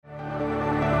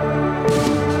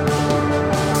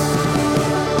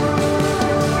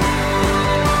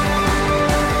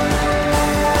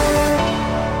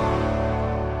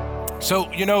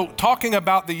Talking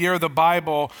about the year of the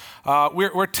Bible,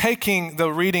 we're taking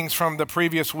the readings from the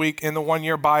previous week in the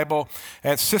one-year Bible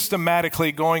and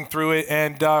systematically going through it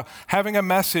and having a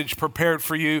message prepared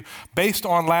for you based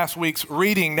on last week's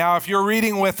reading. Now, if you're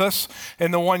reading with us in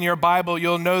the one-year Bible,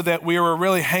 you'll know that we were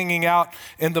really hanging out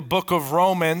in the book of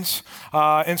Romans.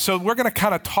 And so we're going to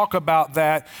kind of talk about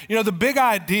that. The big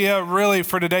idea really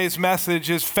for today's message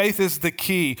is faith is the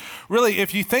key. Really,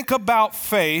 if you think about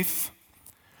faith,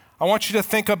 I want you to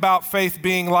think about faith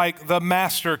being like the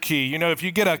master key. If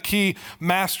you get a key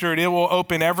mastered, it will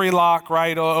open every lock,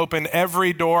 right? It'll open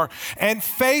every door. And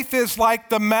faith is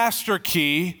like the master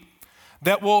key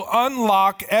that will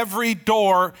unlock every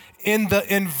door in the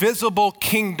invisible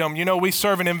kingdom. We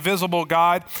serve an invisible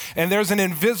God, and there's an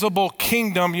invisible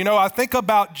kingdom. I think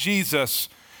about Jesus,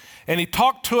 and he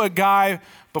talked to a guy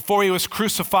before he was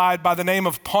crucified by the name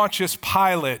of Pontius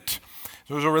Pilate.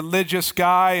 He was a religious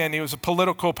guy, and he was a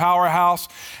political powerhouse.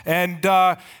 And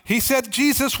he said,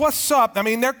 Jesus, what's up?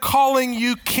 They're calling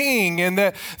you king, and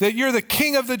that you're the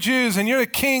king of the Jews, and you're the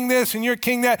king this, and you're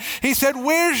king that. He said,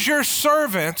 where's your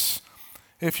servants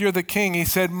if you're the king? He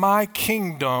said, my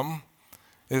kingdom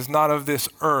is not of this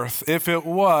earth. If it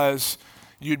was,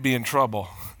 you'd be in trouble.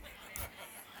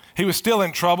 He was still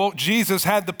in trouble. Jesus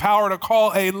had the power to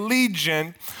call a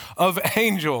legion of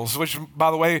angels, which,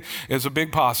 by the way, is a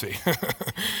big posse.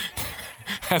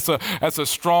 That's a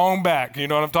strong back, you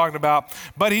know what I'm talking about?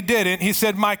 But he didn't. He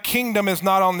said, my kingdom is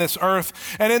not on this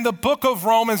earth. And in the book of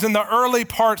Romans, in the early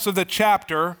parts of the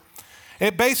chapter,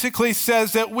 it basically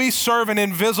says that we serve an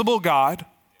invisible God,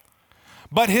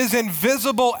 but his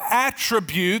invisible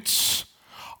attributes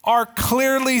are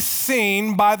clearly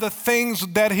seen by the things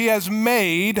that he has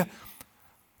made,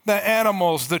 the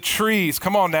animals, the trees.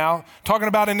 Come on now, talking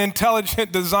about an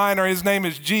intelligent designer, his name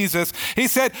is Jesus. He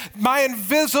said, my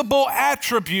invisible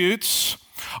attributes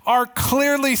are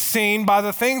clearly seen by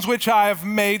the things which I have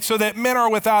made so that men are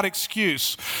without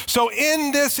excuse. So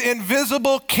in this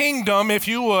invisible kingdom, if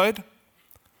you would,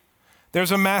 there's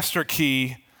a master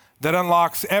key that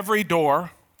unlocks every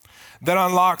door, that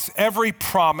unlocks every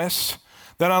promise,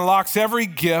 that unlocks every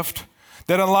gift,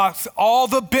 that unlocks all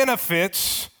the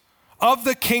benefits of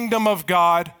the kingdom of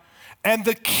God. And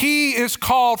the key is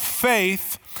called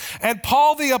faith. And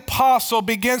Paul the Apostle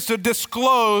begins to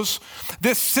disclose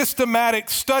this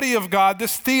systematic study of God,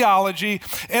 this theology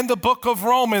in the book of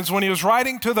Romans. When he was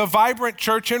writing to the vibrant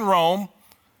church in Rome,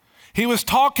 he was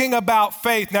talking about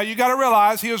faith. Now, you got to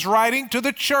realize he was writing to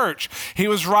the church. He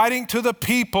was writing to the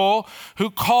people who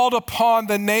called upon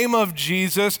the name of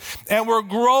Jesus and were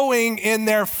growing in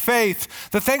their faith.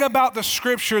 The thing about the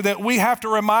scripture that we have to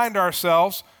remind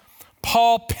ourselves,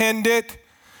 Paul penned it,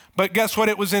 but guess what?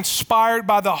 It was inspired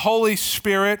by the Holy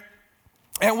Spirit.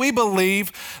 And we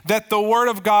believe that the Word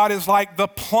of God is like the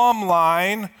plumb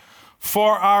line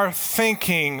for our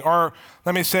thinking, or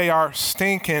let me say our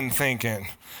stinking thinking.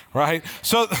 Right?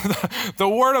 So the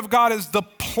Word of God is the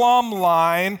plumb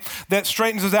line that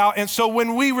straightens us out. And so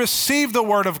when we receive the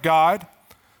Word of God,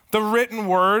 the written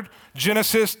Word,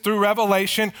 Genesis through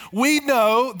Revelation, we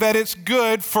know that it's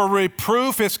good for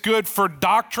reproof, it's good for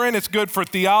doctrine, it's good for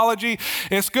theology,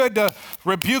 it's good to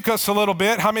rebuke us a little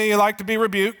bit. How many of you like to be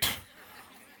rebuked?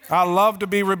 I love to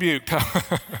be rebuked.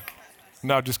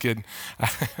 No, just kidding.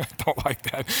 I don't like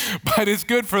that. But it's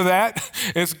good for that.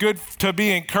 It's good to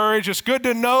be encouraged. It's good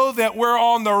to know that we're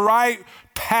on the right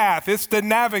path. It's the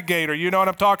navigator. You know what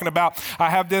I'm talking about.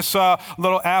 I have this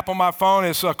little app on my phone.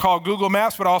 It's called Google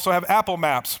Maps, but I also have Apple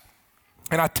Maps.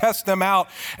 And I test them out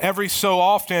every so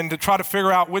often to try to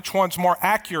figure out which one's more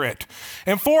accurate.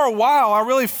 And for a while, I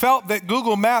really felt that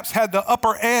Google Maps had the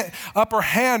upper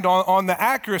hand on the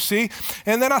accuracy.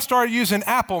 And then I started using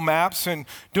Apple Maps and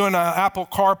doing Apple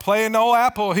CarPlay. And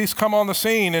Apple, he's come on the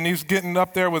scene and he's getting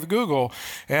up there with Google.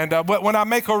 And but when I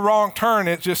make a wrong turn,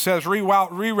 it just says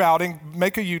rerouting,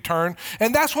 make a U-turn.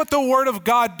 And that's what the Word of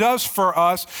God does for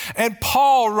us. And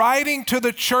Paul, writing to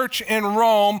the church in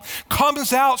Rome,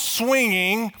 comes out swinging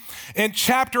in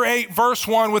chapter 8, verse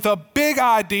 1 with a big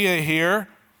idea here.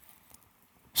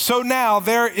 So now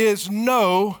there is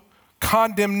no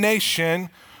condemnation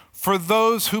for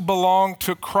those who belong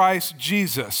to Christ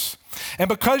Jesus. And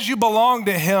because you belong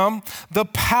to him, the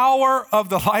power of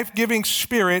the life-giving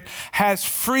Spirit has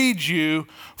freed you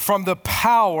from the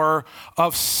power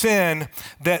of sin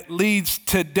that leads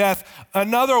to death.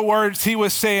 In other words, he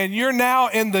was saying, you're now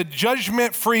in the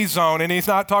judgment-free zone. And he's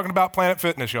not talking about Planet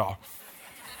Fitness, y'all.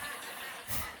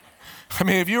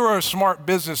 If you were a smart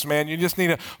businessman, you just need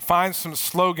to find some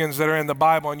slogans that are in the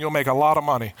Bible and you'll make a lot of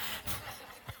money.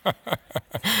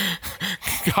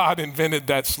 God invented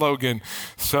that slogan.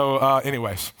 So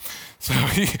anyways, So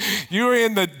you are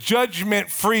in the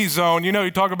judgment-free zone. You know, you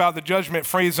talk about the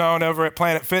judgment-free zone over at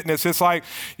Planet Fitness. It's like,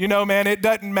 you know, man, it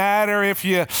doesn't matter if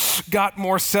you got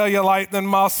more cellulite than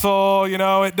muscle. You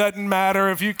know, it doesn't matter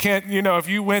if you can't, you know, if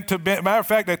you went to bench. Matter of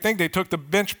fact, I think they took the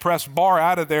bench press bar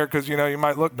out of there because, you know, you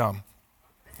might look dumb.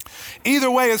 Either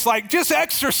way, it's like, just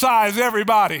exercise,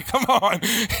 everybody. Come on.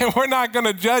 And we're not going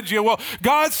to judge you. Well,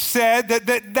 God said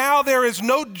that now there is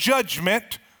no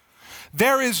judgment.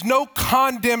 There is no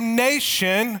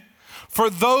condemnation for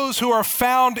those who are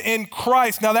found in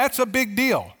Christ. Now, that's a big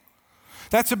deal.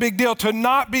 That's a big deal, to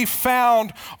not be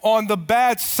found on the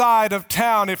bad side of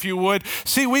town, if you would.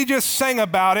 See, we just sang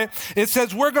about it. It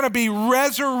says we're going to be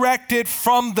resurrected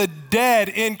from the dead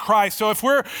in Christ. So if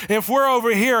we're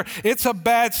over here, it's a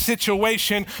bad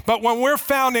situation. But when we're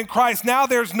found in Christ, now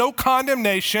there's no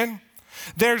condemnation.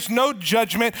 There's no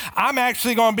judgment. I'm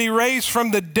actually going to be raised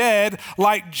from the dead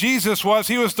like Jesus was.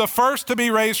 He was the first to be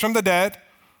raised from the dead.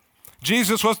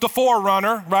 Jesus was the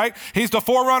forerunner, right? He's the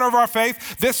forerunner of our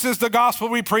faith. This is the gospel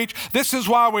we preach. This is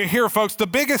why we're here, folks. The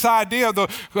biggest idea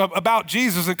about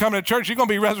Jesus and coming to church, you're going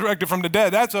to be resurrected from the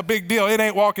dead. That's a big deal. It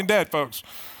ain't Walking Dead, folks.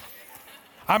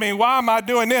 I mean, why am I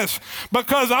doing this?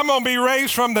 Because I'm going to be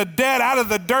raised from the dead out of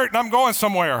the dirt and I'm going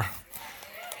somewhere.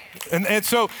 And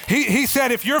so he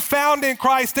said, if you're found in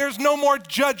Christ, there's no more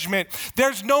judgment.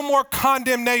 There's no more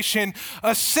condemnation.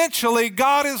 Essentially,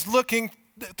 God is looking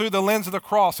through the lens of the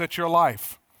cross at your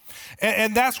life.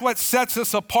 And that's what sets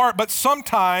us apart. But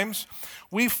sometimes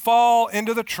we fall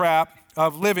into the trap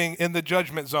of living in the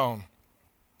judgment zone.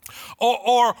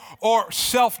 Or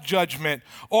self-judgment,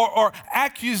 or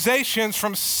accusations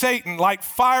from Satan, like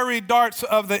fiery darts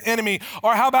of the enemy.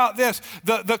 Or how about this,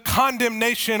 the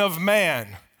condemnation of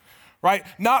man. Right?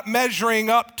 Not measuring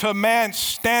up to man's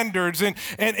standards. And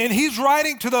he's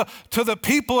writing to the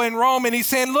people in Rome, and he's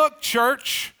saying, look,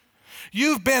 church,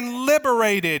 you've been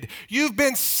liberated. You've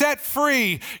been set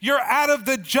free. You're out of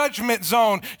the judgment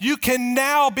zone. You can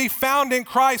now be found in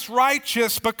Christ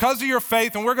righteous because of your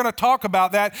faith, and we're going to talk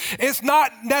about that. It's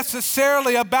not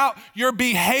necessarily about your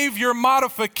behavior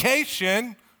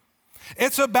modification.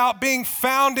 It's about being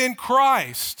found in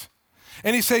Christ.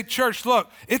 And he said, church,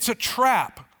 look, it's a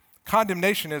trap.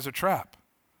 Condemnation is a trap.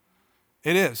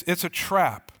 It is. It's a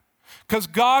trap. Because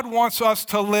God wants us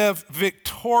to live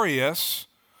victorious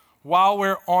while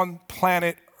we're on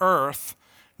planet Earth,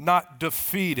 not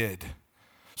defeated.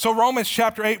 So Romans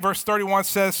chapter 8, verse 31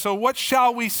 says, so what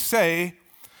shall we say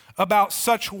about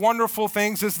such wonderful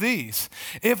things as these?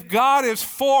 If God is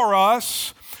for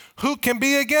us, who can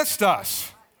be against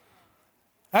us?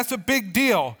 That's a big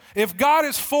deal. If God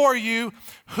is for you,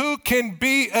 who can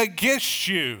be against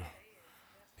you?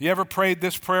 You ever prayed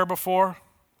this prayer before?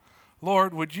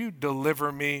 Lord, would you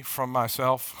deliver me from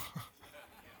myself?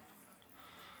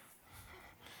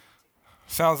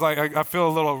 Sounds like, I feel a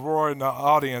little roar in the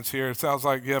audience here. It sounds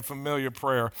like you have a familiar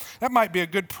prayer. That might be a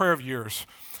good prayer of yours.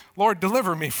 Lord,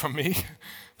 deliver me from me.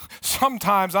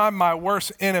 Sometimes I'm my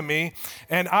worst enemy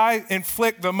and I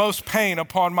inflict the most pain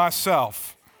upon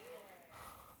myself.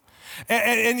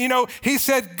 And you know, he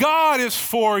said, God is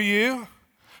for you.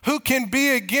 Who can be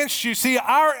against you? See,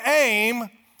 our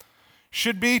aim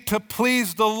should be to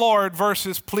please the Lord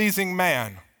versus pleasing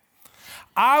man.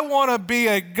 I want to be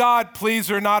a God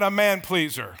pleaser, not a man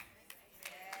pleaser.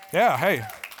 Yeah, hey,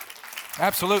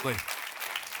 absolutely.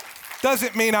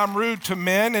 Doesn't mean I'm rude to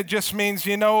men. It just means,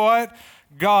 you know what?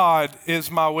 God is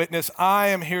my witness. I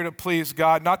am here to please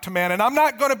God, not to man. And I'm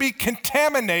not going to be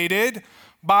contaminated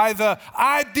by the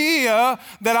idea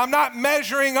that I'm not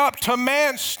measuring up to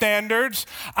man's standards.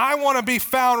 I want to be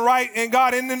found right in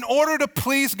God. And in order to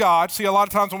please God, see, a lot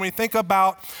of times when we think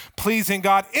about pleasing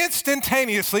God,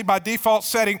 instantaneously, by default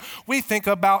setting, we think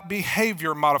about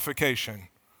behavior modification.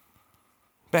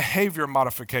 Behavior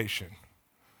modification.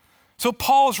 So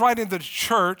Paul's writing to the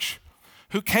church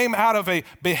who came out of a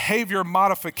behavior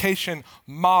modification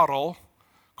model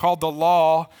called the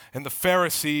law and the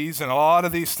Pharisees and a lot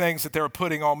of these things that they were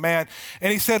putting on man.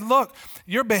 And he said, look,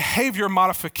 your behavior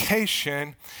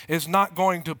modification is not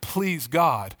going to please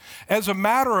God. As a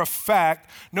matter of fact,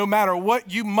 no matter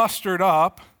what you mustered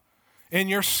up in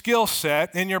your skill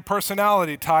set, in your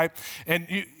personality type,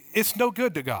 it's no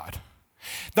good to God.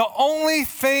 The only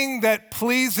thing that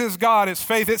pleases God is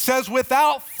faith. It says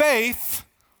without faith,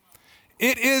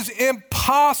 it is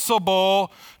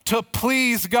impossible to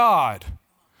please God.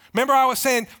 Remember I was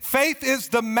saying faith is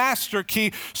the master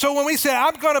key. So when we say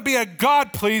I'm going to be a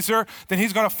God pleaser, then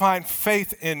he's going to find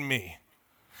faith in me.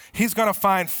 He's going to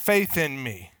find faith in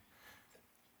me.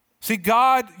 See,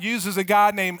 God uses a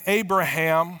guy named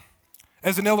Abraham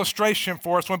as an illustration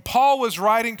for us. When Paul was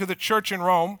writing to the church in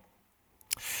Rome,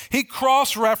 He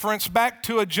cross-referenced back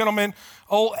to a gentleman,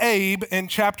 old Abe, in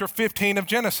chapter 15 of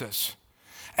Genesis.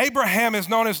 Abraham is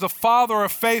known as the father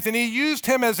of faith, and he used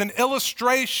him as an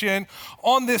illustration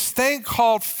on this thing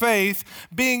called faith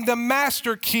being the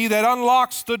master key that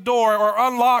unlocks the door or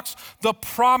unlocks the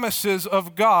promises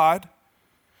of God.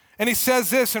 And he says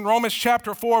this in Romans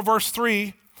chapter 4, verse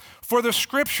 3, "For the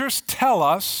scriptures tell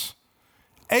us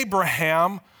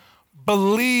Abraham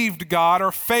believed God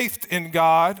or faithed in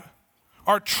God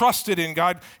or trusted in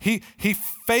God. He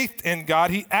faithed in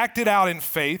God. He acted out in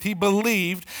faith. He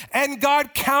believed, and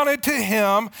God counted to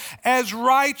him as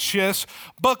righteous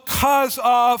because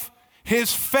of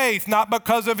his faith, not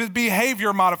because of his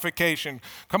behavior modification."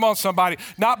 Come on, somebody.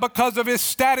 Not because of his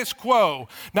status quo,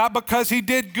 not because he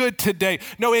did good today.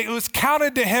 No, it was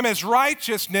counted to him as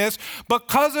righteousness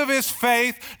because of his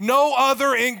faith, no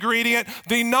other ingredient,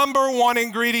 the number one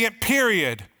ingredient,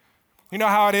 period. You know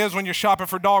how it is when you're shopping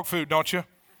for dog food, don't you?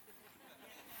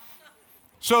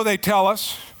 So they tell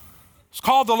us. It's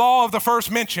called the law of the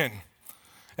first mention.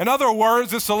 In other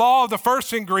words, it's the law of the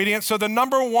first ingredient. So the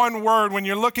number one word when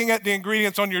you're looking at the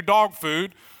ingredients on your dog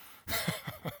food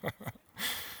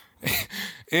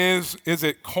is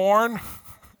it corn?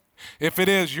 If it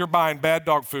is, you're buying bad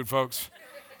dog food, folks.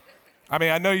 I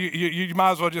mean, I know you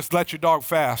might as well just let your dog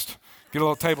fast. Get a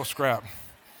little table scrap.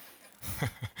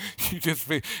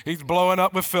 He's blowing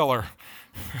up with filler.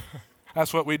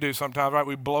 That's what we do sometimes, right?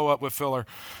 We blow up with filler.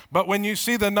 But when you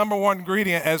see the number one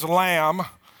ingredient as lamb,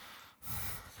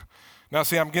 now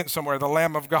see, I'm getting somewhere. The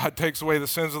Lamb of God takes away the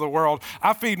sins of the world.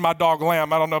 I feed my dog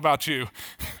lamb. I don't know about you.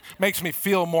 Makes me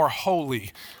feel more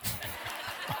holy.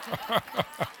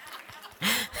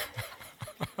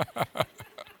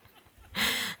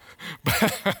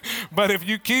 But if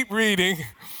you keep reading,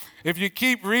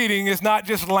 it's not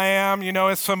just lamb,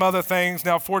 it's some other things.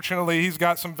 Now, fortunately, he's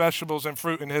got some vegetables and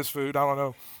fruit in his food. I don't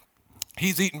know.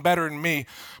 He's eating better than me.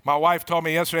 My wife told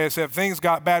me yesterday, I said, if things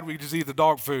got bad, we just eat the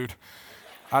dog food.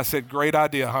 I said, great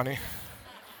idea, honey.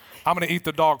 I'm going to eat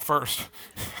the dog first.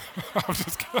 I'm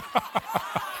just kidding.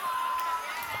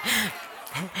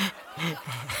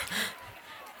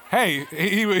 Hey,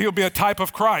 he'll be a type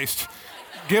of Christ,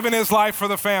 giving his life for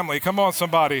the family. Come on,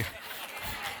 somebody.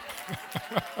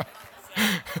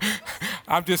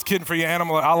 I'm just kidding for your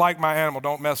animal. I like my animal.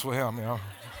 Don't mess with him,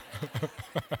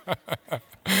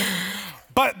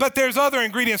 But there's other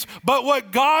ingredients. But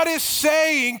what God is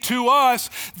saying to us,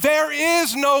 there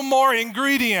is no more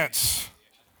ingredients.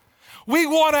 We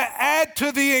want to add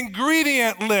to the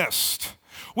ingredient list.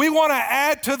 We want to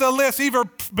add to the list either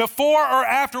before or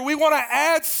after. We want to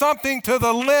add something to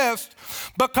the list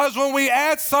because when we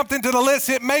add something to the list,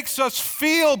 it makes us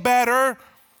feel better.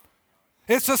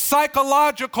 It's a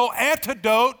psychological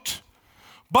antidote.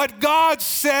 But God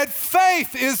said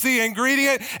faith is the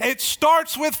ingredient. It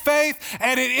starts with faith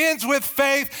and it ends with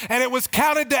faith, and it was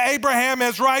counted to Abraham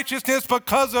as righteousness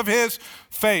because of his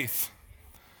faith.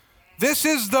 This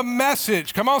is the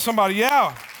message. Come on, somebody.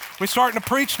 Yeah, we're starting to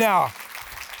preach now.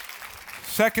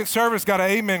 Second service got an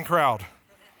amen crowd.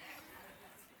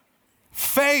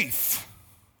 Faith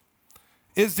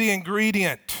is the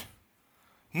ingredient.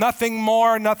 Nothing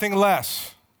more, nothing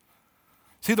less.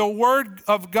 See, the word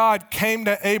of God came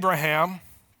to Abraham,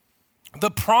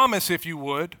 the promise, if you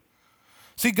would.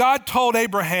 See, God told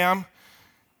Abraham,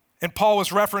 and Paul was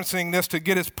referencing this to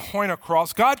get his point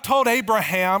across. God told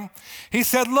Abraham, he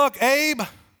said, look, Abe,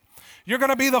 you're going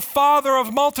to be the father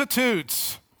of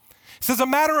multitudes. He says, as a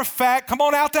matter of fact, come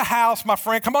on out the house, my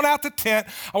friend. Come on out the tent.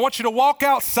 I want you to walk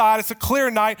outside. It's a clear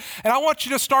night. And I want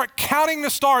you to start counting the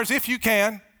stars if you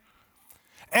can.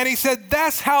 And he said,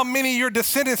 that's how many your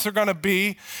descendants are going to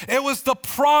be. It was the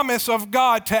promise of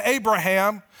God to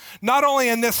Abraham, not only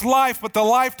in this life, but the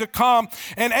life to come.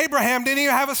 And Abraham didn't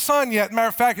even have a son yet. Matter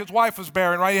of fact, his wife was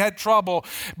barren, right? He had trouble.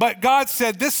 But God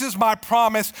said, this is my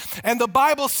promise. And the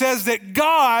Bible says that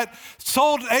God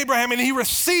told Abraham and he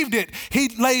received it. He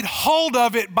laid hold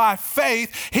of it by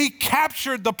faith. He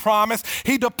captured the promise.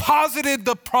 He deposited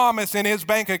the promise in his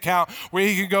bank account where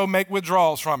he could go make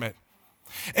withdrawals from it.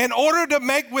 In order to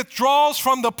make withdrawals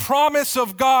from the promise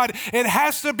of God, it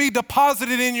has to be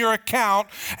deposited in your account.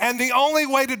 And the only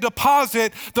way to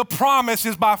deposit the promise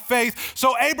is by faith.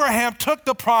 So Abraham took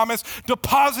the promise,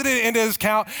 deposited it into his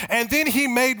account, and then he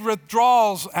made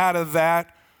withdrawals out of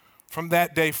that from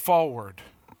that day forward.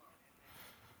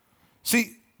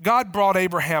 See, God brought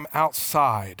Abraham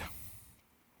outside.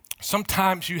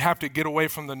 Sometimes you have to get away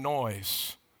from the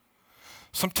noise.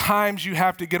 Sometimes you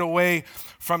have to get away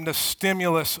from the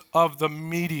stimulus of the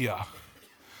media,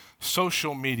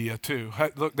 social media too.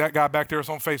 Hey, look, that guy back there is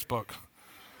on Facebook.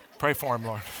 Pray for him,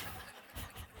 Lord.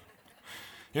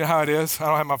 You know how it is? I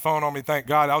don't have my phone on me, thank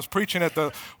God. I was preaching at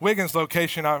the Wiggins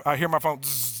location. I hear my phone,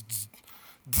 zzz, zzz,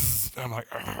 zzz. I'm like,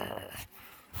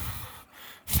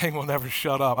 thing will never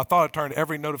shut up. I thought I turned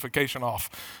every notification off,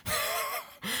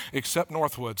 except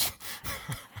Northwoods.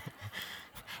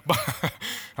 But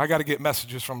I got to get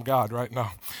messages from God right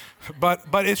now.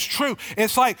 But it's true.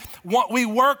 It's like we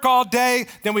work all day,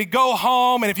 then we go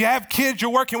home, and if you have kids,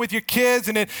 you're working with your kids,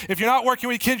 and then if you're not working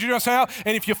with your kids, you're doing something else.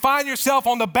 And if you find yourself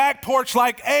on the back porch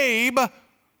like Abe,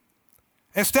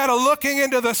 instead of looking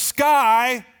into the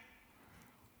sky,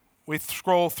 we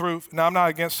scroll through. Now, I'm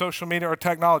not against social media or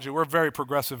technology. We're very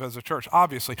progressive as a church,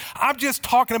 obviously. I'm just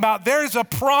talking about there's a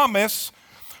promise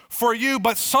for you,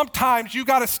 but sometimes you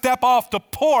got to step off the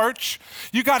porch.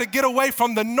 You got to get away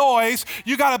from the noise.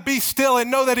 You got to be still and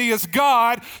know that He is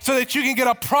God so that you can get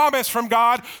a promise from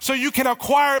God, so you can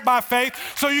acquire it by faith,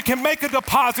 so you can make a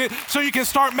deposit, so you can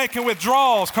start making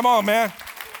withdrawals. Come on, man.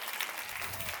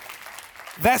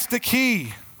 That's the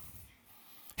key.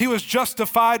 He was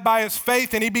justified by his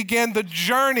faith, and he began the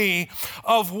journey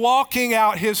of walking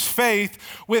out his faith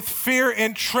with fear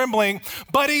and trembling.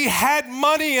 But he had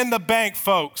money in the bank,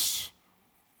 folks.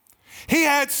 He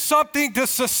had something to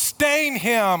sustain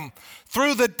him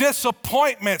through the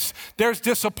disappointments. There's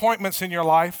disappointments in your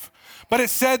life. But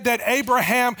it said that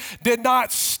Abraham did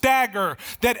not stagger,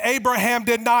 that Abraham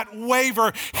did not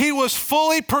waver. He was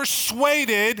fully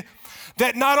persuaded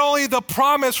that not only the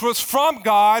promise was from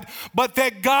God, but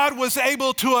that God was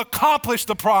able to accomplish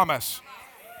the promise.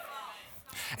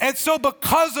 And so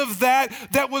because of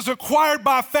that was acquired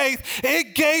by faith,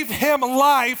 it gave him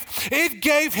life, it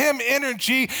gave him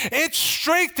energy, it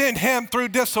strengthened him through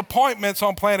disappointments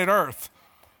on planet Earth.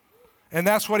 And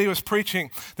that's what he was preaching.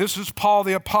 This is Paul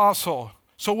the Apostle.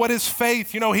 So what is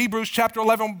faith? You know, Hebrews chapter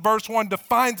 11, verse 1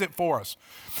 defines it for us.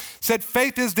 It said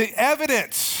faith is the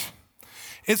evidence.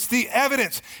 It's the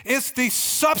evidence. It's the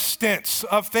substance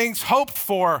of things hoped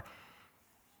for.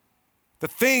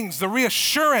 The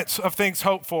reassurance of things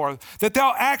hoped for, that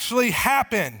they'll actually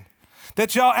happen,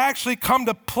 that you'll actually come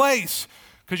to place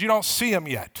because you don't see them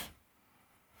yet.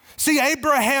 See,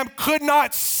 Abraham could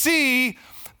not see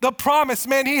the promise.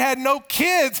 Man, he had no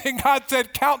kids, and God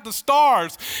said, count the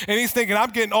stars. And he's thinking, I'm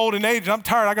getting old in age, I'm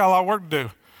tired, I got a lot of work to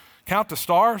do. Count the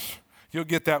stars? You'll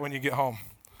get that when you get home.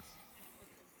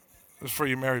 It's for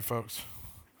you married folks.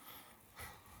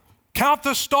 Count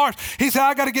the stars. He said,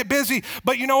 I got to get busy.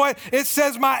 But you know what? It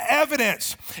says my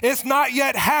evidence. It's not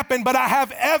yet happened, but I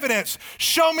have evidence.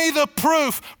 Show me the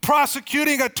proof,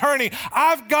 prosecuting attorney.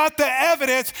 I've got the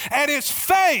evidence, and it's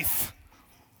faith.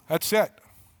 That's it.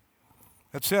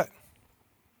 That's it.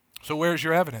 So where's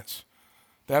your evidence?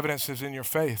 The evidence is in your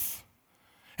faith.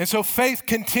 And so faith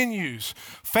continues.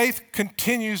 Faith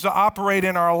continues to operate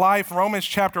in our life. Romans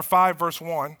chapter 5, verse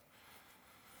 1.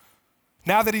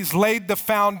 Now that he's laid the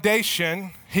foundation,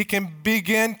 he can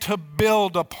begin to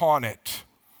build upon it.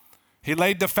 He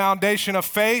laid the foundation of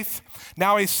faith.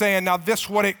 Now he's saying, now this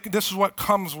is what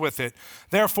comes with it.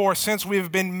 Therefore, since we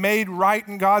have been made right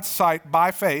in God's sight by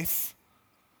faith,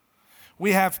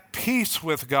 we have peace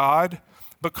with God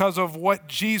because of what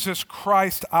Jesus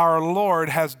Christ our Lord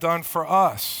has done for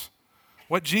us.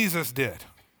 What Jesus did.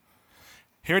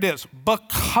 Here it is.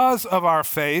 Because of our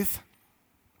faith,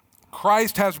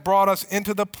 Christ has brought us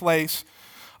into the place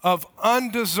of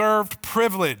undeserved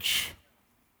privilege,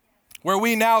 where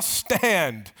we now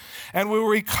stand and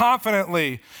we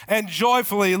confidently and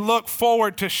joyfully look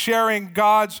forward to sharing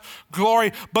God's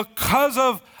glory. Because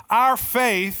of our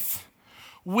faith,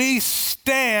 we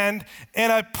stand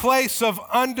in a place of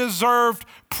undeserved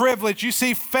privilege. You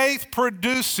see, faith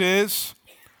produces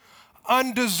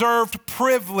undeserved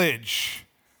privilege.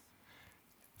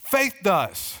 Faith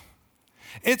does.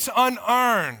 It's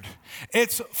unearned.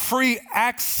 It's free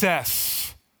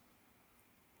access.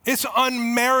 It's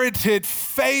unmerited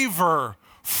favor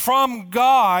from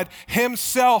God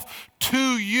Himself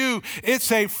to you.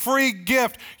 It's a free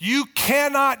gift. You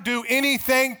cannot do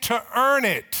anything to earn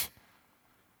it.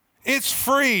 It's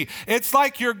free. It's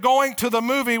like you're going to the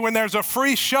movie when there's a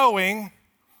free showing,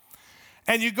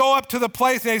 and you go up to the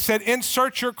place and they said,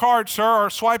 insert your card, sir, or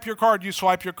swipe your card. You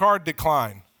swipe your card,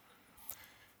 decline.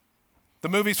 The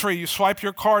movie's free. You swipe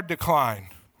your card, decline.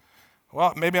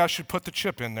 Well, maybe I should put the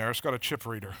chip in there. It's got a chip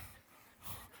reader.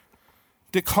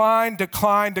 Decline,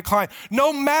 decline, decline.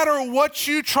 No matter what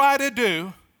you try to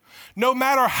do, no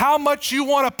matter how much you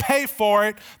want to pay for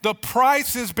it, the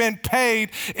price has been paid.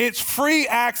 It's free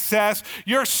access.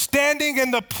 You're standing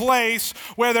in the place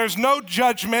where there's no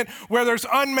judgment, where there's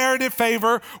unmerited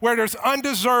favor, where there's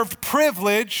undeserved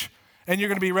privilege, and you're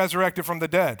going to be resurrected from the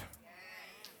dead.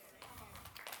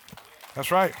 That's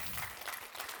right.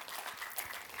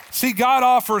 See, God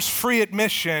offers free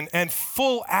admission and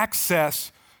full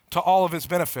access to all of his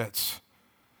benefits.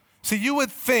 See, you would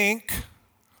think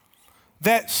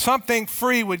that something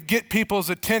free would get people's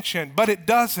attention, but it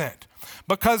doesn't.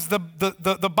 Because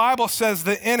the Bible says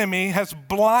the enemy has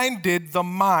blinded the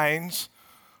minds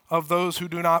of those who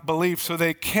do not believe, so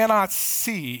they cannot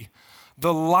see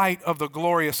the light of the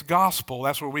glorious gospel.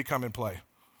 That's where we come in play.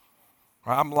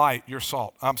 Right? I'm light, you're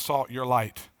salt. I'm salt, you're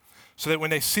light. So that when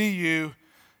they see you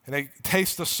and they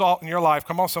taste the salt in your life,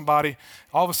 come on somebody,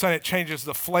 all of a sudden it changes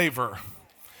the flavor.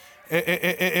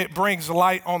 It brings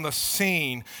light on the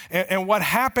scene. And what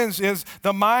happens is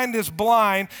the mind is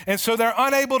blind, and so they're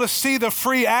unable to see the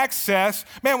free access.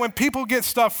 Man, when people get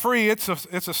stuff free, it's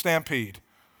a stampede.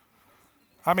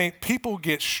 I mean, people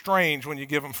get strange when you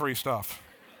give them free stuff.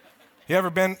 You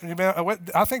been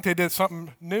I think they did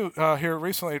something new here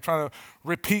recently, trying to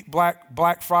repeat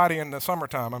Black Friday in the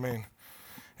summertime. I mean,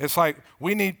 it's like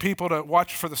we need people to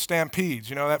watch for the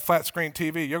stampedes. You know, that flat screen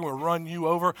TV, you're going to run you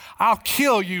over. I'll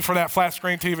kill you for that flat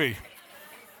screen TV.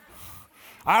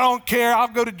 I don't care. I'll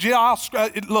go to jail.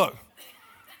 Look.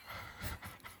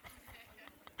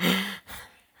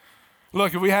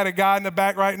 Look, if we had a guy in the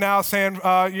back right now saying,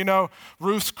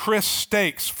 Ruth's Chris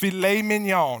Steaks, filet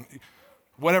mignon,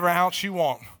 whatever ounce you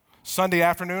want, Sunday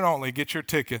afternoon only, get your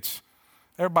tickets.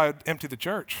 Everybody empty the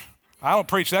church. I don't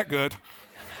preach that good.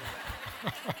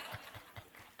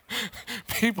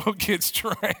 People get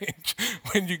strange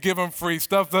when you give them free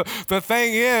stuff. The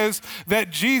thing is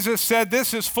that Jesus said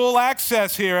this is full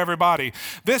access here, everybody.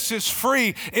 This is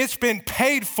free. It's been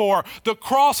paid for. The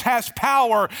cross has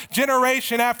power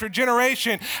generation after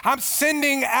generation. I'm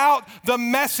sending out the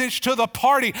message to the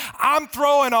party. I'm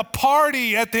throwing a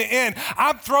party at the end.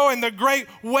 I'm throwing the great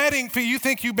wedding for you. You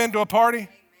think you've been to a party?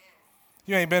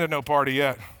 You ain't been to no party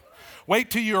yet.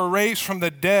 Wait till you're raised from the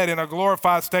dead in a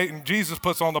glorified state and Jesus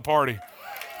puts on the party.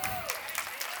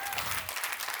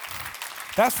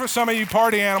 That's for some of you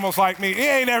party animals like me. He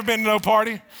ain't never been to no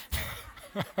party.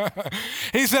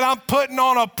 He said, I'm putting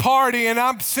on a party and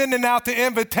I'm sending out the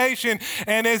invitation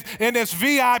and it's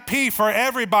VIP for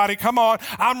everybody. Come on.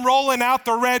 I'm rolling out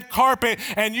the red carpet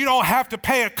and you don't have to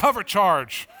pay a cover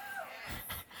charge.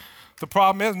 The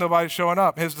problem is nobody's showing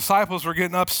up. His disciples were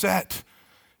getting upset.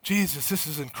 Jesus, this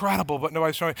is incredible, but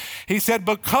nobody's showing. He said,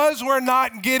 because we're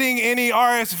not getting any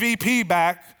RSVP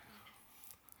back,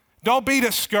 don't be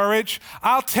discouraged.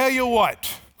 I'll tell you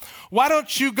what. Why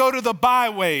don't you go to the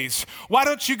byways? Why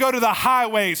don't you go to the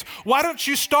highways? Why don't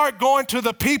you start going to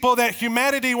the people that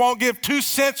humanity won't give 2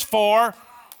 cents for?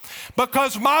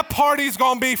 Because my party's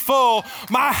going to be full.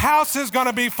 My house is going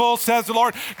to be full, says the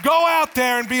Lord. Go out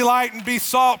there and be light and be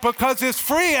salt because it's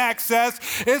free access,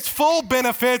 it's full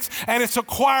benefits, and it's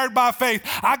acquired by faith.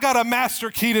 I got a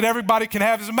master key that everybody can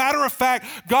have. As a matter of fact,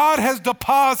 God has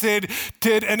deposited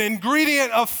an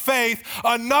ingredient of faith,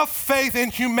 enough faith in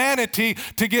humanity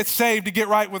to get saved, to get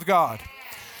right with God.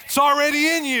 It's already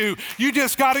in you. You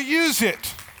just got to use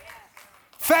it.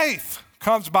 Faith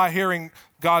comes by hearing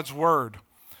God's word.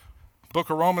 Book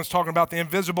of Romans talking about the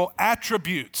invisible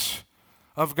attributes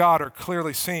of God are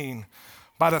clearly seen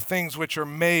by the things which are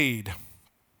made.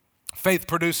 Faith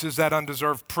produces that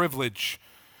undeserved privilege.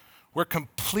 We're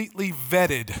completely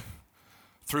vetted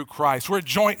through Christ. We're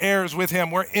joint heirs with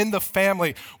him. We're in the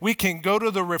family. We can go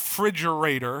to the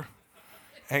refrigerator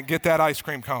and get that ice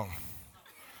cream cone.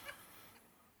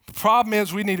 The problem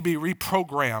is we need to be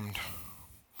reprogrammed.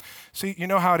 See, you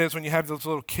know how it is when you have those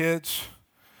little kids?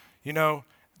 You know,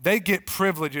 they get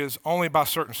privileges only by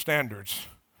certain standards.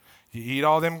 You eat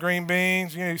all them green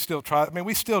beans, you still try.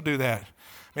 We still do that.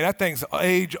 That thing's an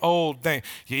age-old thing.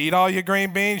 You eat all your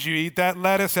green beans, you eat that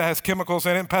lettuce that has chemicals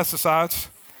in it and pesticides.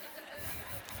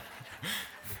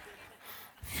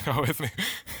 You know with me?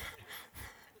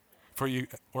 For you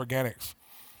organics.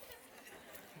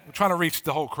 We're trying to reach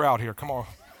the whole crowd here. Come on.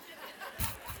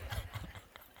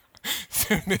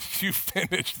 As soon as you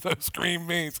finish those green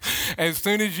beans, as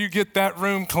soon as you get that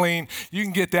room clean, you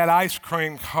can get that ice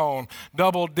cream cone,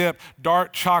 double dip,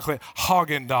 dark chocolate,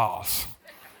 Haagen-Dazs,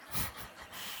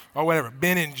 or whatever,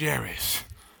 Ben & Jerry's.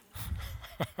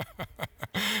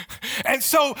 And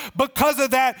so because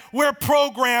of that, we're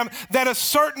programmed that a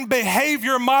certain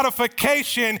behavior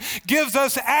modification gives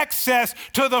us access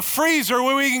to the freezer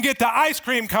where we can get the ice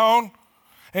cream cone.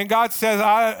 And God says,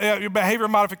 your behavior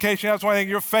modification, that's one thing,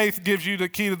 your faith gives you the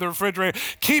key to the refrigerator.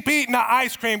 Keep eating the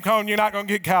ice cream cone, you're not going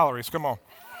to get calories. Come on.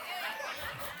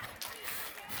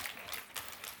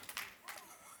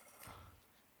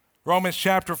 Romans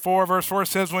chapter 4, verse 4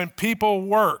 says, when people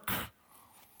work,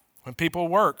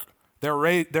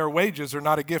 their wages are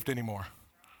not a gift anymore.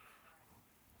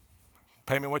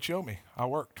 Pay me what you owe me. I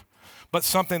worked. but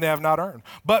something they have not earned.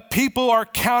 But people are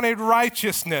counted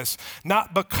righteousness,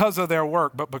 not because of their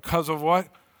work, but because of what?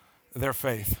 Their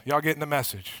faith. Y'all getting the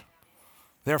message?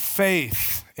 Their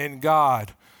faith in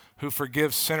God who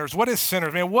forgives sinners. What is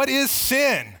sinners? Man, what is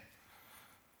sin?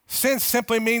 Sin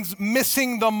simply means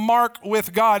missing the mark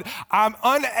with God. I'm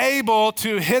unable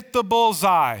to hit the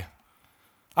bullseye.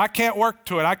 I can't work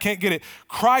to it. I can't get it.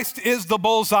 Christ is the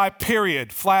bullseye,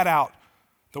 period, flat out,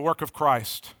 the work of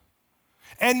Christ.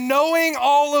 And knowing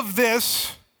all of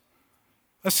this,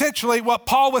 essentially what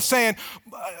Paul was saying,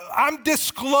 I'm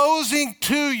disclosing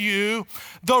to you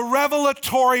the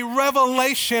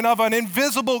revelation of an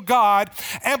invisible God.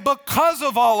 And because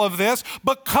of all of this,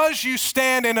 because you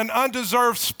stand in an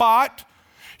undeserved spot,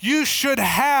 you should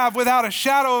have, without a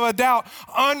shadow of a doubt,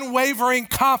 unwavering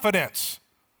confidence.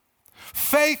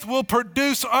 Faith will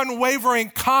produce unwavering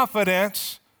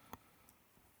confidence,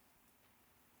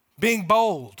 being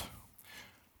bold.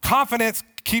 Confidence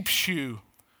keeps you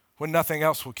when nothing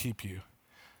else will keep you.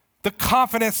 The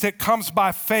confidence that comes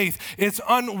by faith is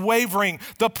unwavering.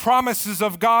 The promises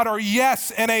of God are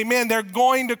yes and amen. They're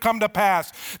going to come to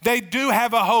pass. They do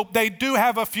have a hope. They do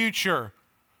have a future.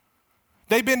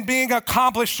 They've been being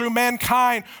accomplished through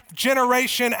mankind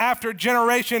generation after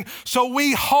generation. So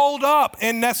we hold up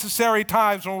in necessary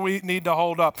times when we need to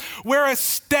hold up. We're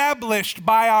established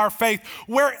by our faith.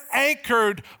 We're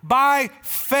anchored by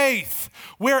faith.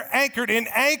 We're anchored, and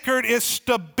anchored is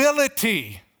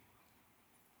stability.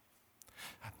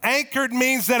 Anchored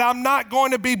means that I'm not going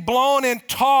to be blown and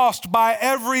tossed by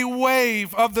every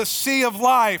wave of the sea of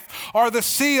life, or the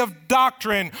sea of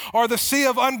doctrine, or the sea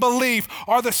of unbelief,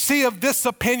 or the sea of this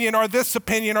opinion or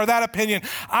that opinion.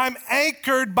 I'm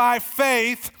anchored by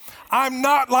faith. I'm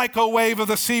not like a wave of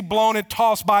the sea blown and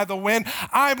tossed by the wind.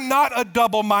 I'm not a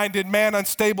double-minded man,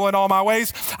 unstable in all my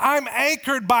ways. I'm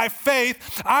anchored by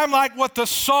faith. I'm like what the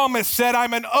psalmist said.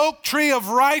 I'm an oak tree of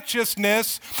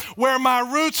righteousness where my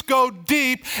roots go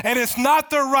deep, and it's not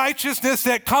the righteousness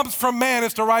that comes from man,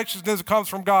 it's the righteousness that comes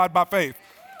from God by faith.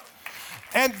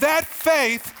 And that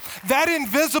faith, that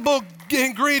invisible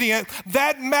ingredient,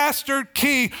 that master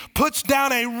key puts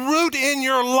down a root in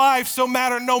your life so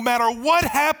no matter what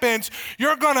happens,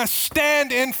 you're going to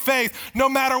stand in faith. No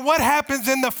matter what happens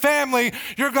in the family,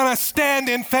 you're going to stand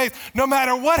in faith. No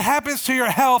matter what happens to your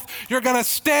health, you're going to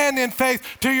stand in faith.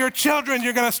 To your children,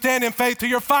 you're going to stand in faith. To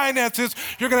your finances,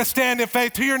 you're going to stand in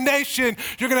faith. To your nation,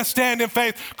 you're going to stand in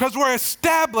faith, because we're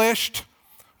established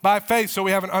by faith, so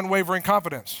we have an unwavering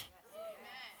confidence.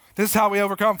 This is how we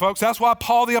overcome, folks. That's why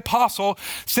Paul the Apostle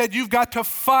said you've got to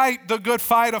fight the good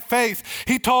fight of faith.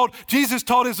 Jesus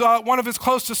told one of his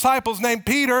close disciples named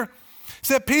Peter, he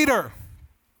said, Peter,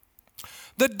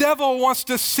 the devil wants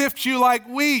to sift you like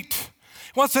wheat.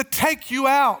 He wants to take you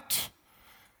out.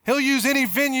 He'll use any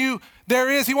venue there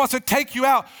is. He wants to take you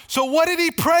out. So what did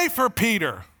he pray for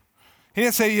Peter? He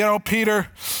didn't say, Peter,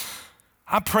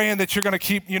 I'm praying that you're going to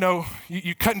keep,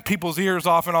 you cutting people's ears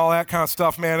off and all that kind of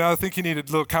stuff, man. I think you need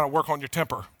to kind of work on your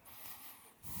temper.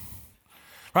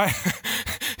 Right?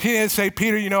 He didn't say,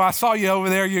 Peter, I saw you over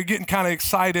there. You're getting kind of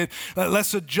excited.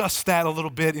 Let's adjust that a little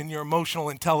bit in your emotional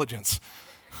intelligence.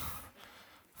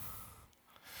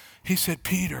 He said,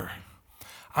 Peter,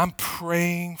 I'm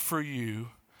praying for you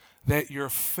that your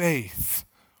faith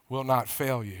will not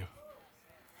fail you,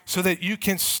 so that you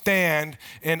can stand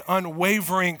in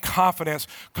unwavering confidence.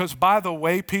 Because by the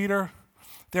way, Peter,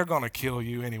 they're going to kill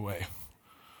you anyway.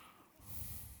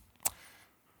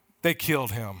 They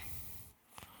killed him.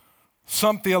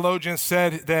 Some theologians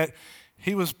said that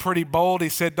he was pretty bold. He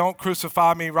said, don't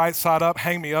crucify me right side up,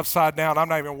 hang me upside down. I'm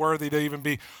not even worthy to even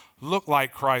look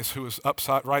like Christ, who was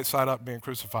right side up being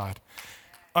crucified.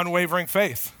 Unwavering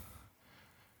faith.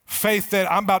 Faith that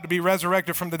I'm about to be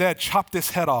resurrected from the dead. Chop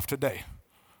this head off today.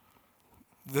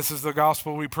 This is the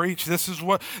gospel we preach. This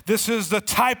is the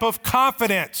type of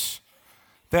confidence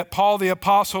that Paul the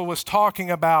Apostle was talking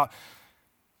about.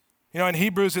 In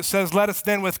Hebrews it says, let us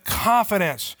then with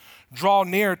confidence draw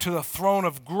near to the throne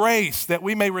of grace that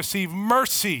we may receive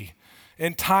mercy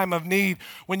in time of need.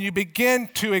 When you begin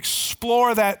to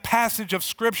explore that passage of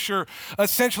Scripture,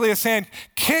 essentially it's saying,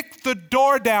 kick the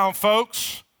door down,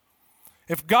 folks.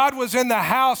 If God was in the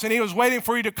house and he was waiting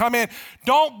for you to come in,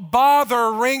 don't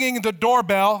bother ringing the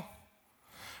doorbell.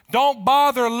 Don't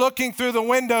bother looking through the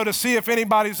window to see if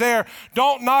anybody's there.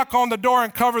 Don't knock on the door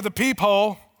and cover the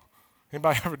peephole.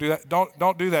 Anybody ever do that?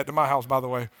 Don't do that to my house, by the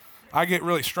way. I get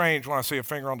really strange when I see a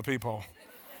finger on the peephole.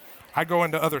 I go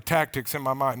into other tactics in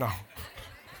my mind. No.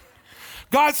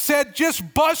 God said,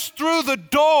 just bust through the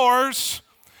doors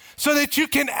so that you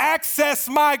can access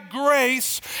my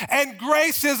grace. And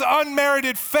grace is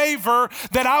unmerited favor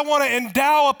that I want to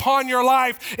endow upon your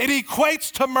life. It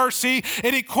equates to mercy.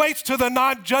 It equates to the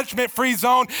non-judgment free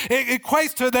zone. It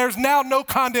equates to there's now no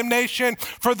condemnation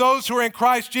for those who are in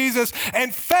Christ Jesus.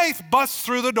 And faith busts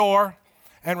through the door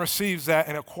and receives that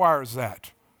and acquires that.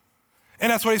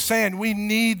 And that's what he's saying. We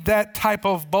need that type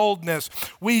of boldness.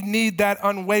 We need that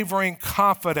unwavering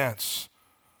confidence.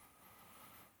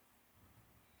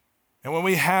 And when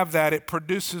we have that, it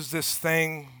produces this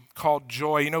thing called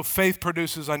joy. You know, faith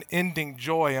produces unending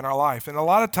joy in our life. And a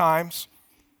lot of times,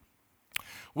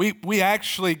 we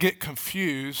actually get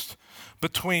confused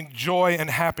between joy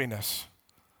and happiness.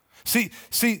 See,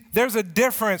 there's a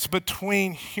difference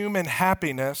between human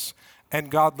happiness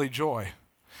and godly joy.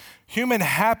 Human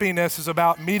happiness is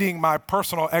about meeting my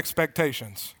personal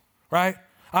expectations, right?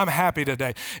 I'm happy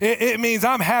today. It means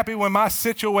I'm happy when my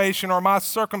situation or my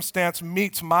circumstance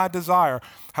meets my desire.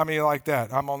 How many like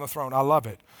that? I'm on the throne. I love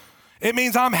it. It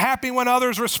means I'm happy when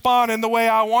others respond in the way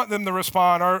I want them to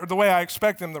respond or the way I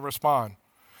expect them to respond.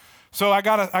 So I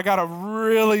got a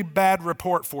really bad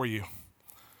report for you.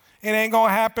 It ain't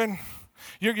gonna happen.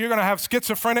 You're gonna have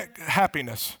schizophrenic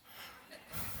happiness.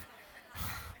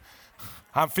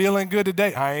 I'm feeling good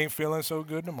today. I ain't feeling so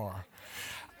good tomorrow.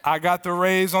 I got the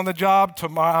raise on the job.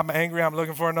 Tomorrow I'm angry. I'm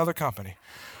looking for another company.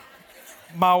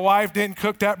 My wife didn't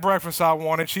cook that breakfast I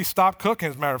wanted. She stopped cooking,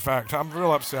 as a matter of fact. I'm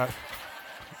real upset.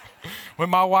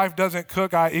 When my wife doesn't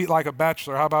cook, I eat like a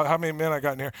bachelor. How many men I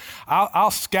got in here?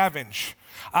 I'll scavenge.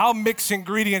 I'll mix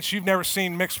ingredients you've never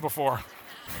seen mixed before.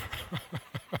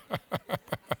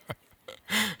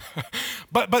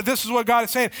 But this is what God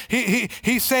is saying.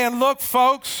 He's saying, look,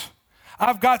 folks,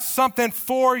 I've got something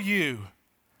for you.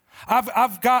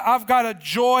 I've got a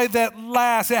joy that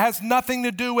lasts. It has nothing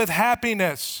to do with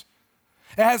happiness.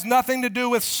 It has nothing to do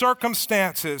with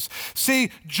circumstances.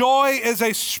 See, joy is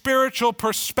a spiritual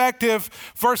perspective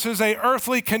versus an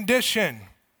earthly condition.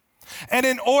 And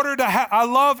in order to I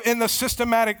love in the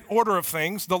systematic order of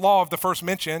things, the law of the first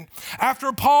mention,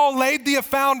 after Paul laid the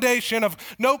foundation of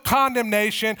no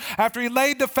condemnation, after he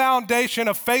laid the foundation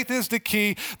of faith is the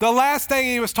key, the last thing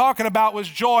he was talking about was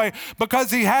joy,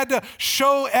 because he had to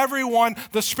show everyone,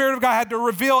 the Spirit of God had to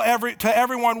reveal to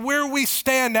everyone where we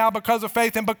stand now because of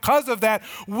faith. And because of that,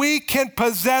 we can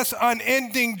possess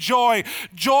unending joy.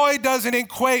 Joy doesn't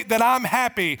equate that I'm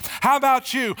happy. How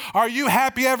about you? Are you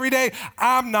happy every day?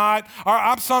 I'm not.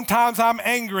 Or sometimes I'm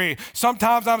angry.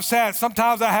 Sometimes I'm sad.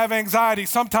 Sometimes I have anxiety.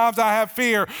 Sometimes I have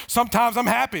fear. Sometimes I'm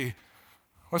happy.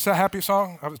 What's that happy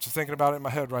song? I was just thinking about it in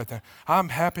my head right there. I'm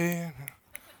happy,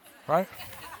 right?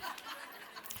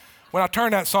 When I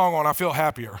turn that song on, I feel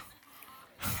happier.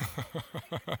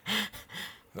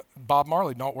 Bob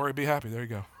Marley, don't worry, be happy. There you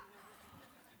go.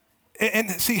 And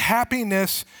see,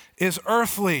 happiness is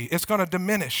earthly. It's going to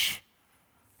diminish.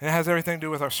 And it has everything to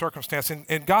do with our circumstance.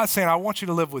 And God's saying, I want you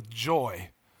to live with joy.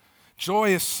 Joy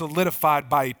is solidified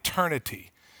by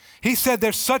eternity. He said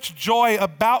there's such joy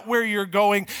about where you're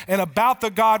going and about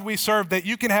the God we serve that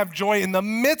you can have joy in the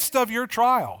midst of your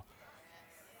trial.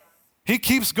 He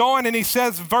keeps going and he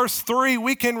says, verse 3,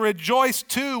 we can rejoice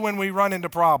too when we run into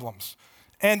problems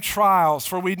and trials,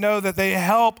 for we know that they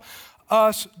help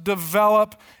us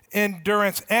develop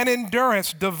endurance. And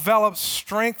endurance develops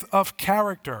strength of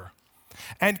character.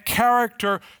 And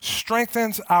character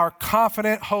strengthens our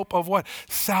confident hope of what?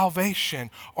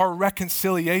 Salvation or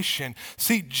reconciliation.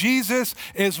 See, Jesus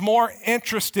is more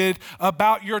interested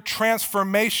about your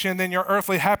transformation than your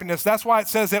earthly happiness. That's why it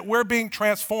says that we're being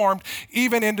transformed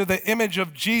even into the image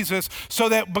of Jesus, so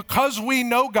that because we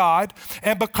know God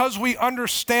and because we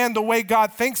understand the way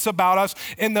God thinks about us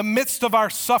in the midst of our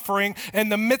suffering, in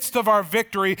the midst of our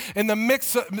victory, in the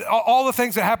midst of all the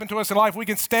things that happen to us in life, we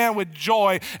can stand with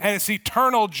joy, and it's eternal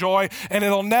joy, and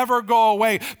it'll never go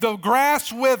away. The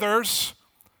grass withers,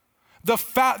 the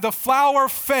flower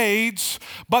fades,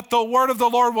 but the word of the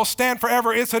Lord will stand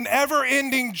forever. It's an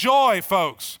ever-ending joy,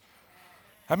 folks.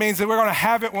 That means that we're going to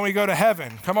have it when we go to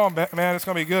heaven. Come on, man, it's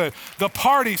going to be good. The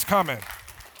party's coming.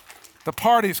 The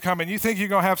party's coming. You think you're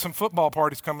going to have some football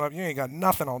parties coming up? You ain't got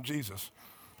nothing on Jesus.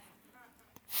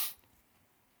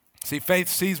 See, faith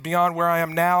sees beyond where I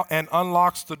am now and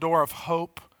unlocks the door of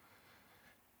hope,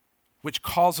 which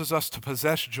causes us to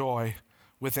possess joy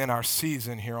within our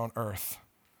season here on earth.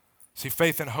 See,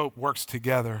 faith and hope works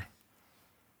together.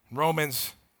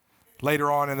 Romans,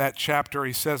 later on in that chapter,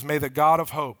 he says, may the God of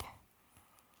hope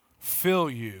fill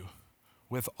you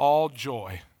with all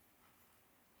joy,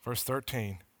 verse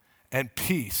 13, and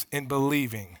peace in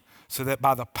believing, so that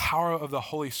by the power of the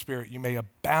Holy Spirit you may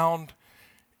abound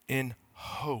in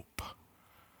hope.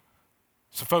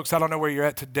 So folks, I don't know where you're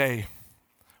at today,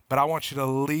 but I want you to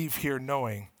leave here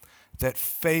knowing that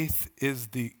faith is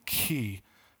the key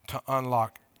to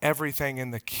unlock everything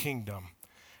in the kingdom.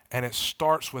 And it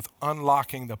starts with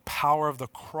unlocking the power of the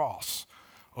cross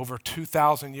over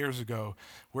 2,000 years ago,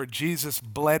 where Jesus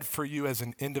bled for you as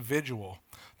an individual.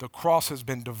 The cross has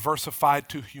been diversified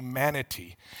to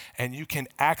humanity, and you can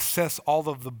access all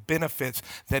of the benefits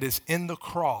that is in the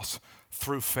cross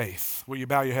through faith. Will you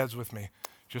bow your heads with me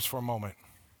just for a moment?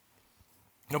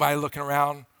 Nobody looking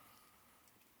around.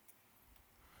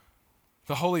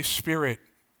 The Holy Spirit,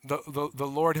 the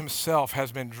Lord himself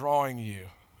has been drawing you.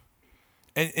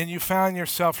 And you found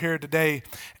yourself here today,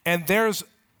 and there's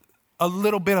a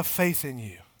little bit of faith in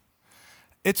you.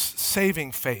 It's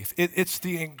saving faith. It's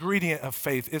the ingredient of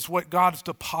faith. It's what God's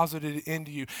deposited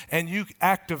into you, and you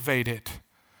activate it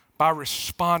by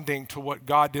responding to what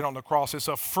God did on the cross. It's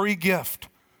a free gift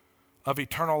of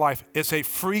eternal life. It's a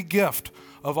free gift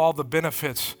of all the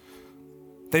benefits.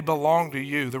 They belong to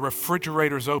you. The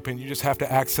refrigerator's open. You just have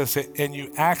to access it, and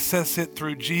you access it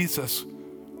through Jesus.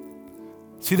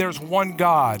 See, there's one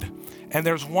God, and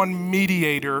there's one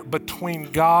mediator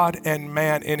between God and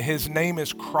man, and his name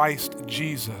is Christ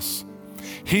Jesus.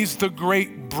 He's the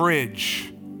great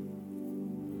bridge.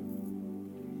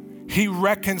 He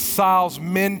reconciles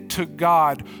men to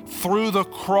God through the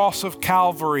cross of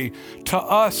Calvary. To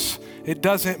us, it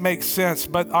doesn't make sense,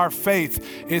 but our faith,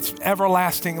 it's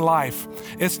everlasting life.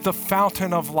 It's the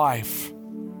fountain of life,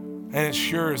 and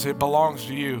it's yours. It belongs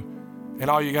to you. And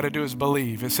all you got to do is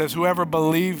believe. It says, whoever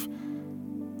believes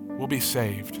will be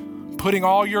saved. Putting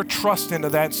all your trust into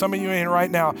that. Some of you in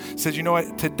right now says, you know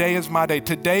what? Today is my day.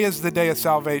 Today is the day of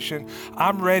salvation.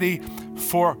 I'm ready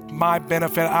for my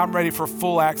benefit. I'm ready for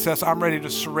full access. I'm ready to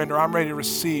surrender. I'm ready to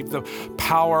receive the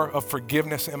power of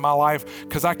forgiveness in my life,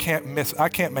 because I can't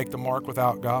make the mark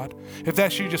without God. If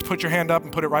that's you, just put your hand up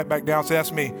and put it right back down. Say,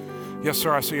 that's me. Yes,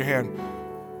 sir, I see your hand.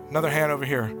 Another hand over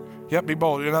here. Yep, be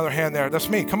bold. Another hand there. That's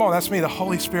me. Come on, that's me. The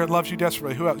Holy Spirit loves you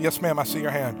desperately. Who else? Yes, ma'am, I see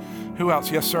your hand. Who else?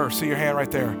 Yes, sir, see your hand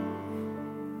right there.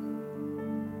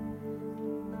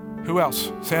 Who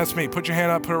else? Say, that's me. Put your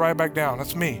hand up, put it right back down.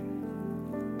 That's me.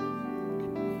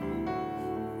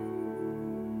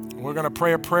 We're going to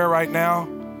pray a prayer right now.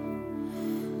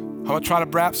 I'm going to try to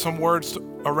wrap some words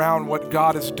around what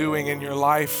God is doing in your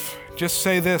life. Just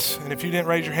say this, and if you didn't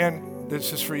raise your hand,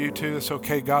 this is for you too. It's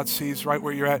okay. God sees right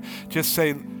where you're at. Just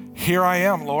say, here I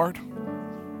am, Lord.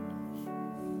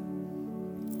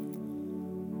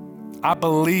 I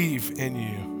believe in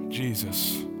you,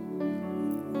 Jesus.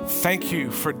 Thank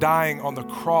you for dying on the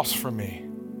cross for me.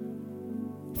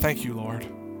 Thank you, Lord.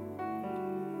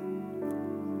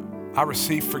 I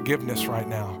receive forgiveness right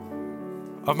now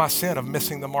of my sin of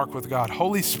missing the mark with God.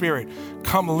 Holy Spirit,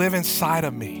 come live inside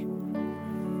of me.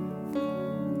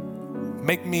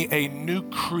 Make me a new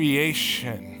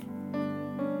creation.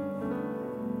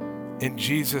 In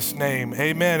Jesus' name,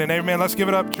 amen and amen. Let's give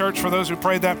it up, church, for those who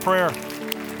prayed that prayer.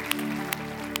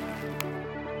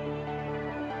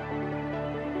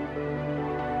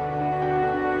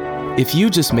 If you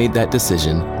just made that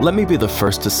decision, let me be the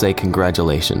first to say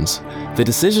congratulations. The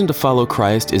decision to follow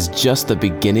Christ is just the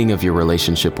beginning of your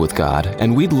relationship with God,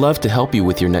 and we'd love to help you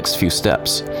with your next few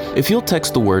steps. If you'll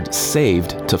text the word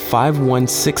SAVED to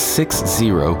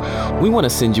 51660, we want to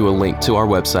send you a link to our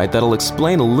website that'll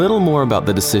explain a little more about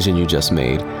the decision you just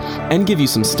made and give you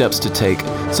some steps to take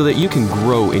so that you can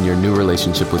grow in your new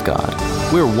relationship with God.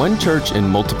 We're one church in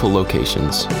multiple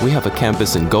locations. We have a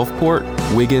campus in Gulfport,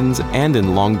 Wiggins, and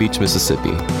in Long Beach,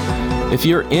 Mississippi. If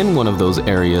you're in one of those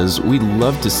areas, we'd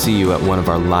love to see you at one of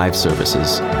our live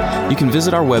services. You can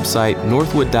visit our website,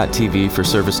 northwood.tv, for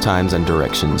service times and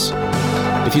directions.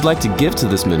 If you'd like to give to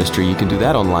this ministry, you can do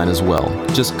that online as well.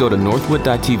 Just go to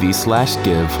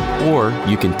northwood.tv/give, or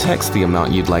you can text the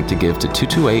amount you'd like to give to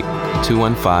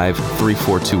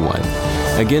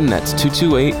 228-215-3421. Again, that's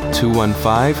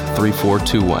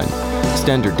 228-215-3421.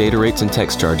 Standard data rates and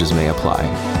text charges may apply.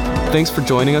 Thanks for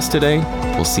joining us today.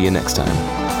 We'll see you next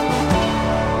time.